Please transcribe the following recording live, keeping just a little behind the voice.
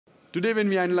Today when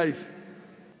we analyze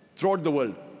throughout the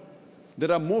world,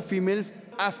 there are more females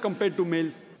as compared to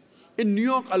males. In New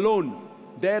York alone,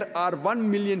 there are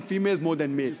 1 million females more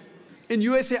than males. In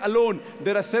USA alone,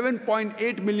 there are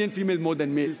 7.8 million females more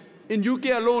than males. In UK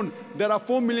alone, there are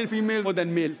 4 million females more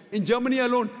than males. In Germany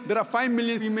alone, there are 5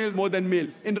 million females more than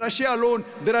males. In Russia alone,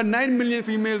 there are 9 million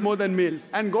females more than males.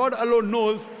 And God alone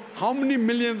knows how many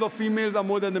millions of females are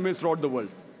more than the males throughout the world.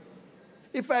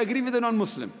 If I agree with a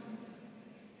non-Muslim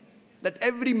that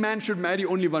every man should marry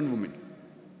only one woman,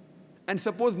 and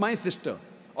suppose my sister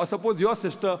or suppose your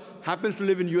sister happens to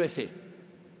live in USA,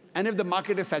 and if the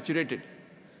market is saturated,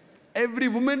 every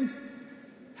woman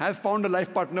has found a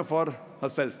life partner for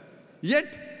herself.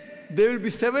 Yet, there will be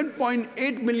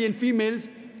 7.8 million females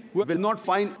who will not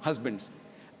find husbands.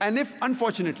 And if,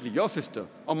 unfortunately, your sister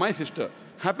or my sister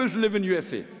happens to live in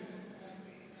USA,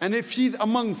 and if she's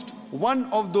amongst one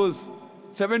of those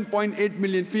 7.8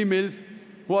 million females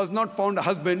who has not found a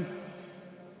husband,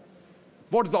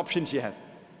 what's the option she has?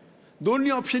 The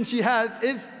only option she has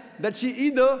is that she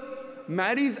either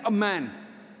marries a man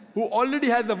who already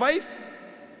has a wife,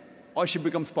 or she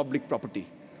becomes public property.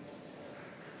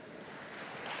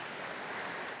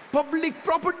 Public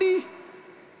property?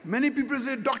 Many people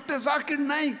say, Dr. Zakir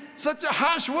Naik, such a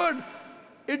harsh word.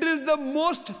 It is the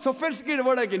most sophisticated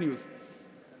word I can use.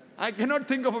 I cannot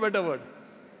think of a better word.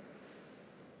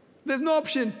 There's no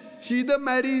option. She either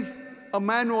marries a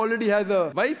man who already has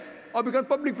a wife or becomes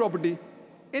public property.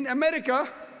 In America,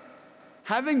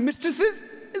 having mistresses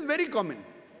is very common.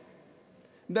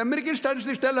 The American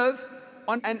statistics tell us,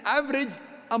 on an average,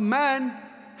 a man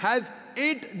has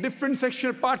 8 different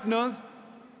sexual partners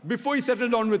before he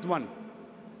settles down with one.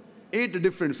 8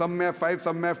 different. Some may have 5,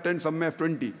 some may have 10, some may have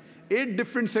 20. 8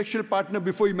 different sexual partners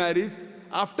before he marries.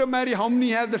 After marriage, how many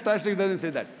he has, the statistics doesn't say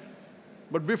that.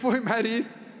 But before he marries,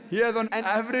 he has on an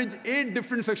average 8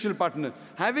 different sexual partners.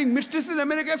 Having mistresses in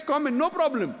America is common, no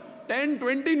problem. 10,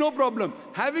 20, no problem.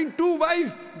 Having 2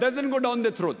 wives doesn't go down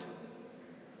their throat.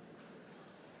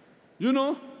 You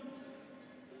know,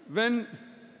 when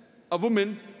a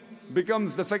woman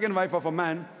becomes the second wife of a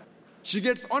man, she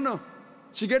gets honor,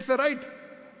 she gets a right.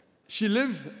 She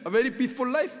lives a very peaceful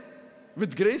life,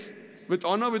 with grace, with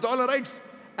honor, with all her rights.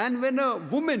 And when a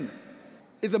woman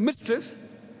is a mistress,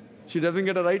 she doesn't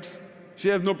get her rights, she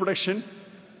has no protection,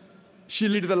 she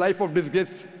leads a life of disgrace.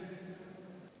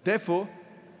 Therefore,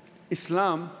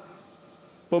 Islam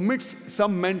permits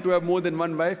some men to have more than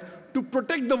one wife to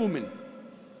protect the woman.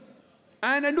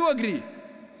 And I do agree,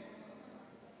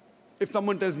 if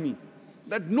someone tells me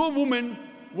that no woman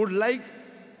would like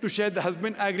to share the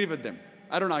husband, I agree with them.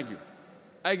 I don't argue.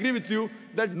 I agree with you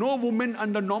that no woman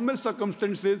under normal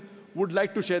circumstances would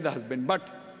like to share the husband. But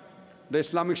the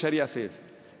Islamic Sharia says,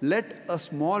 let a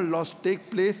small loss take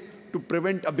place to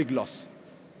prevent a big loss.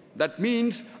 That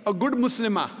means a good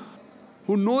Muslimah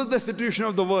who knows the situation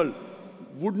of the world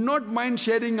would not mind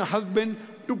sharing a husband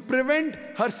to prevent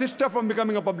her sister from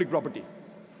becoming a public property.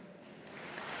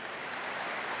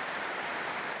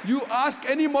 You ask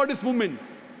any modest woman,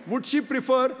 would she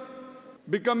prefer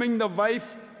becoming the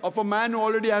wife of a man who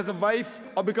already has a wife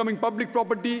or becoming public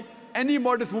property? Any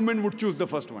modest woman would choose the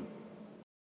first one.